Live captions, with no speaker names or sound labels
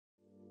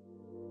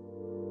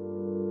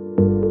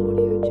Hey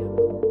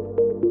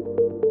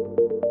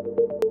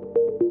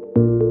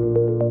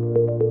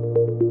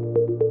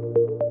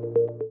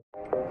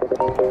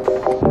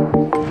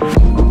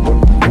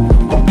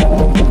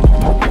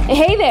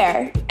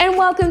there, and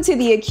welcome to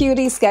the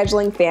Acuity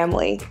Scheduling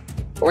family.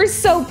 We're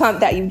so pumped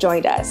that you've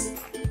joined us.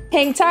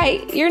 Hang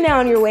tight, you're now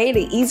on your way to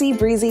easy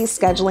breezy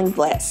scheduling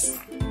bliss.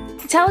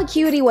 Tell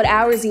Acuity what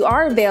hours you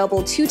are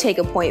available to take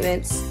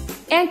appointments,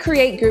 and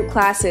create group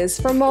classes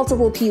for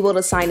multiple people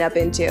to sign up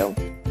into.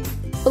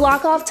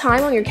 Block off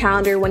time on your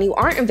calendar when you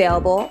aren't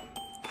available.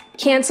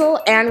 Cancel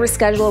and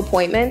reschedule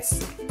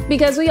appointments,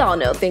 because we all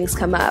know things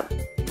come up.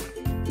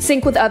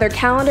 Sync with other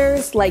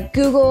calendars like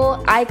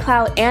Google,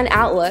 iCloud, and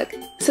Outlook,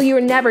 so you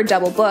are never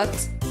double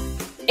booked.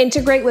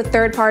 Integrate with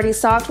third-party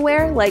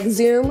software like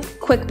Zoom,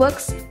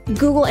 QuickBooks,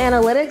 Google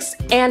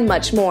Analytics, and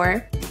much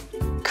more.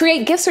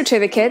 Create gift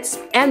certificates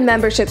and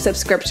membership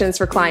subscriptions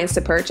for clients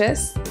to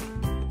purchase.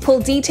 Pull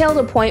detailed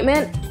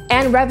appointment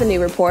and revenue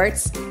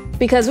reports,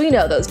 because we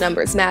know those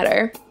numbers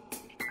matter.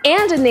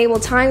 And enable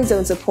time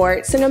zone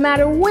support, so no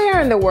matter where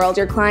in the world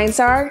your clients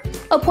are,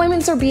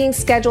 appointments are being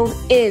scheduled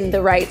in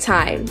the right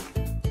time.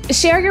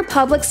 Share your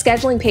public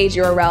scheduling page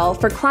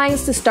URL for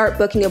clients to start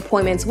booking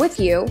appointments with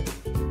you,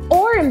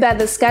 or embed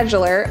the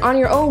scheduler on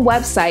your own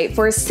website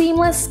for a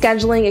seamless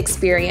scheduling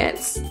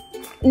experience.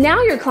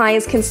 Now your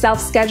clients can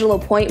self-schedule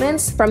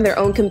appointments from their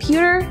own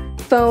computer,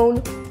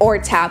 phone, or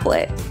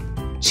tablet.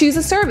 Choose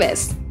a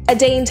service, a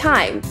day and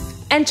time,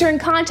 enter in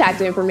contact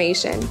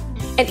information,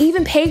 and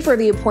even pay for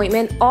the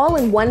appointment all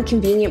in one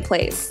convenient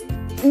place.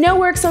 No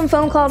work on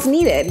phone calls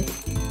needed,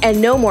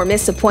 and no more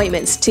missed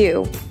appointments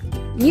too.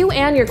 You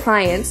and your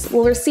clients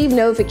will receive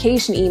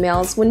notification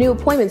emails when new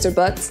appointments are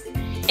booked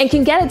and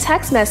can get a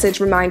text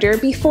message reminder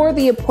before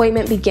the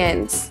appointment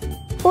begins.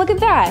 Look at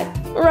that,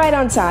 right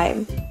on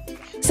time.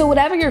 So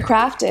whatever your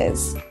craft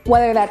is,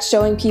 whether that's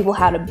showing people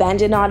how to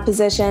bend in odd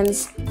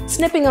positions,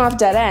 snipping off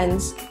dead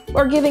ends,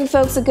 or giving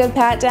folks a good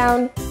pat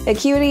down,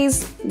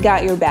 Acuity's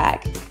got your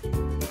back.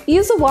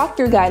 Use the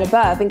walkthrough guide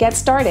above and get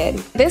started.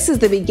 This is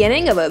the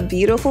beginning of a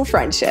beautiful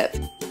friendship.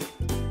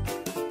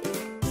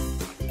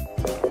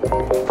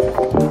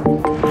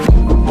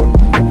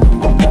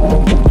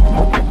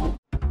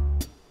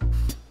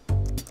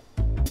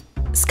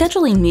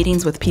 Scheduling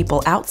meetings with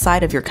people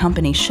outside of your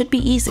company should be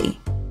easy.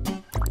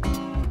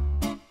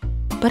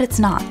 But it's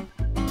not.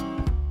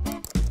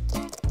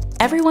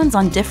 Everyone's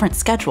on different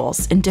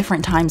schedules in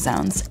different time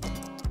zones,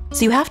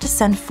 so you have to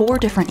send 4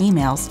 different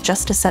emails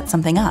just to set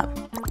something up.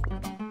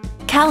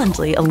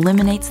 Calendly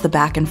eliminates the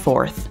back and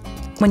forth.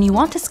 When you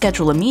want to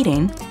schedule a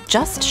meeting,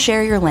 just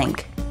share your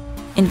link.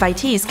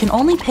 Invitees can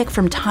only pick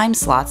from time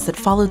slots that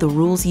follow the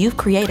rules you've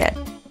created,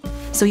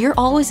 so you're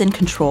always in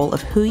control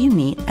of who you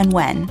meet and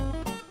when.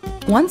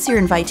 Once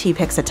your invitee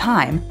picks a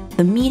time,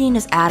 the meeting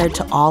is added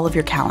to all of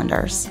your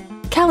calendars.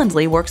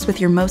 Calendly works with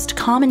your most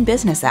common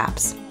business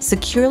apps,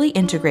 securely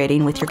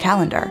integrating with your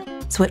calendar,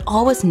 so it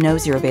always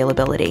knows your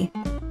availability,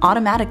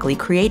 automatically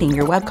creating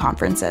your web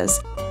conferences,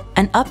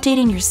 and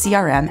updating your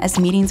CRM as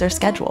meetings are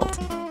scheduled.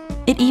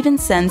 It even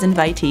sends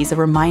invitees a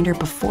reminder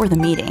before the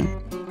meeting.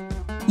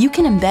 You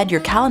can embed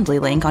your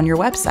Calendly link on your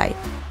website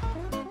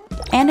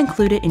and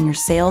include it in your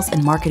sales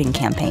and marketing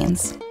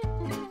campaigns.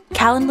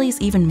 Calendly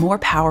is even more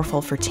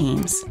powerful for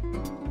teams.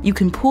 You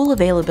can pool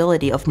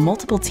availability of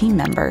multiple team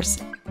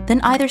members,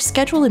 then either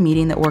schedule a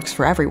meeting that works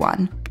for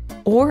everyone,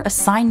 or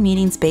assign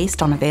meetings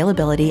based on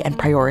availability and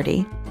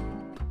priority.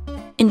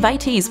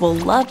 Invitees will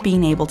love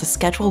being able to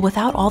schedule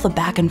without all the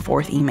back and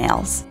forth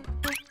emails.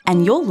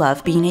 And you'll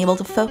love being able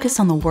to focus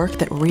on the work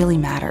that really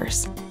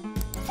matters.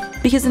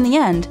 Because in the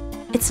end,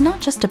 it's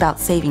not just about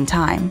saving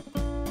time.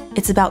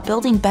 It's about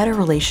building better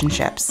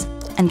relationships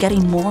and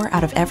getting more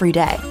out of every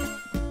day.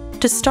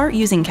 To start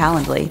using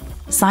Calendly,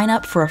 sign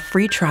up for a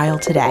free trial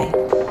today.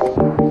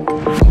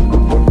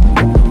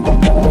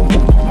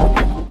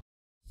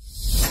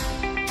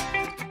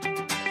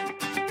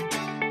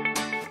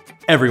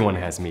 Everyone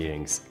has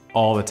meetings,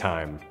 all the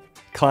time.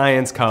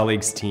 Clients,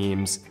 colleagues,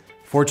 teams.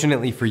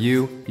 Fortunately for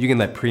you, you can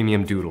let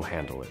Premium Doodle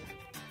handle it.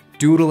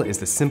 Doodle is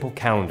the simple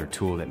calendar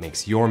tool that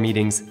makes your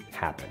meetings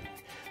happen.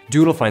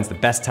 Doodle finds the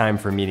best time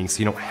for meetings so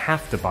you don't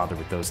have to bother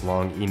with those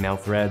long email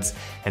threads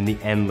and the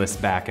endless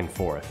back and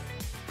forth.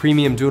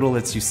 Premium Doodle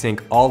lets you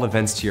sync all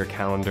events to your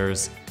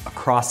calendars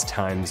across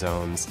time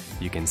zones.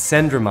 You can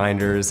send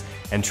reminders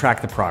and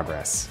track the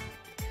progress.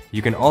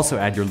 You can also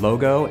add your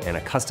logo and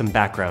a custom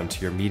background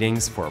to your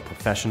meetings for a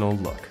professional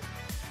look.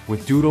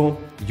 With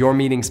Doodle, your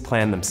meetings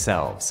plan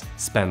themselves.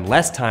 Spend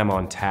less time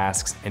on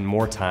tasks and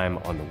more time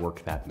on the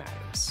work that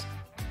matters.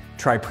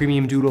 Try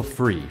Premium Doodle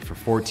free for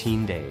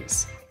 14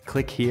 days.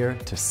 Click here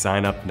to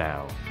sign up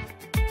now.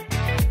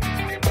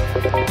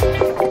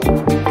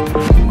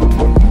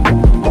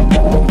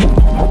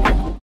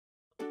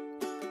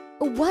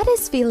 What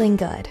is feeling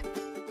good?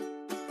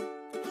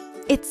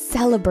 It's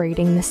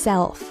celebrating the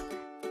self.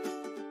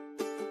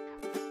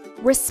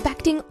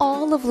 Respecting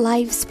all of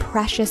life's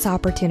precious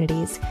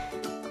opportunities.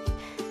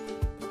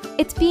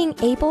 It's being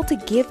able to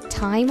give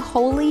time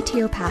wholly to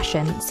your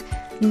passions,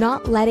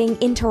 not letting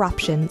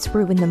interruptions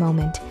ruin the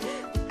moment,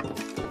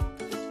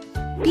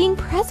 being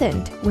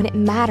present when it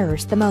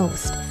matters the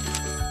most,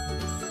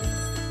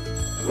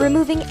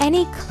 removing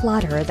any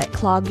clutter that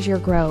clogs your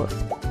growth.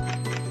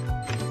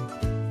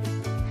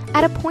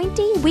 At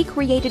Appointee, we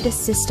created a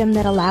system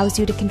that allows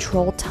you to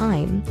control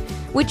time,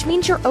 which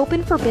means you're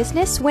open for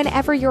business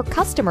whenever your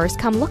customers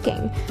come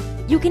looking.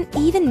 You can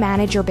even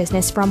manage your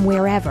business from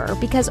wherever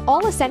because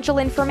all essential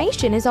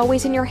information is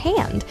always in your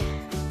hand.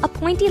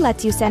 Appointee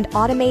lets you send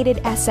automated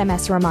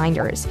SMS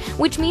reminders,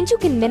 which means you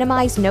can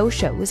minimize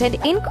no-shows and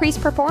increase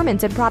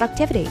performance and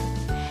productivity.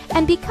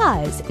 And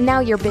because now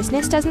your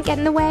business doesn't get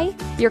in the way,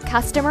 your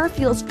customer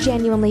feels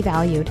genuinely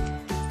valued.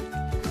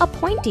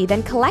 Appointee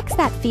then collects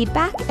that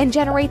feedback and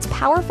generates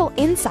powerful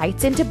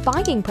insights into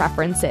buying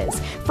preferences,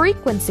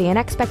 frequency, and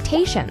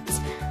expectations.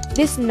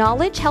 This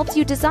knowledge helps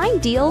you design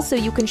deals so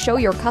you can show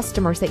your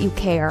customers that you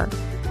care.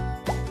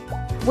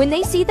 When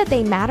they see that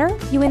they matter,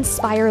 you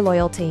inspire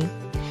loyalty.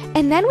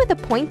 And then with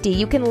Appointee,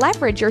 you can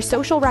leverage your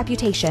social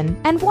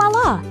reputation, and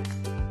voila!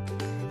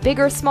 Big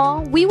or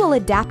small, we will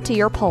adapt to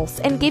your pulse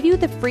and give you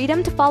the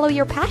freedom to follow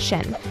your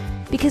passion.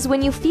 Because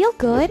when you feel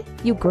good,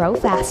 you grow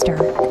faster.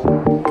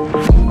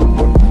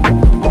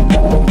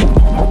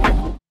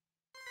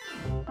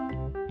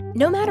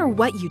 No matter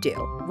what you do,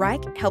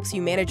 Reich helps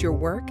you manage your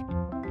work,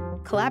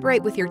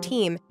 collaborate with your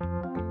team,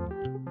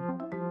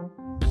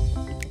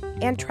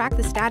 and track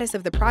the status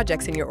of the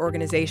projects in your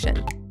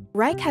organization.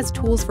 Reich has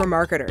tools for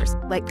marketers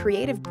like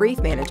creative brief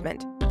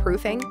management,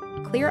 proofing,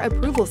 clear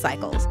approval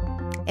cycles,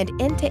 and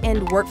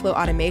end-to-end workflow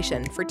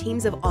automation for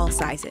teams of all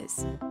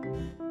sizes.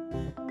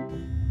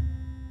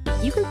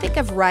 You can think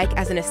of Reich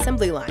as an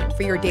assembly line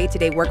for your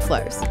day-to-day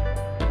workflows.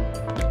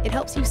 It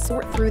helps you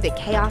sort through the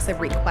chaos of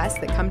requests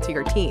that come to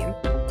your team,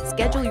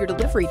 schedule your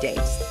delivery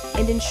dates,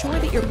 and ensure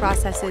that your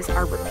processes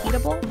are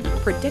repeatable,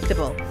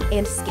 predictable,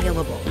 and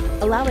scalable,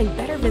 allowing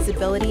better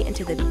visibility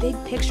into the big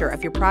picture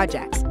of your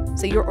projects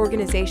so your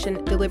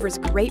organization delivers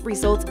great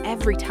results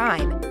every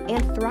time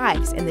and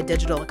thrives in the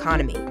digital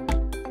economy.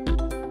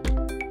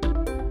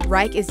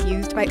 Reich is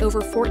used by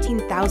over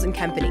 14,000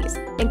 companies,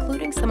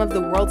 including some of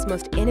the world's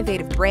most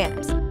innovative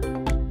brands,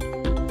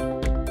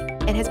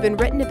 and has been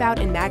written about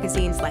in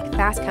magazines like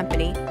Fast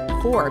Company,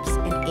 Forbes,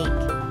 and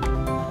Inc.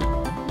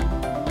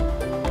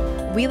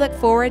 We look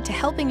forward to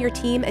helping your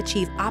team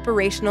achieve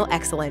operational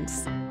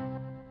excellence.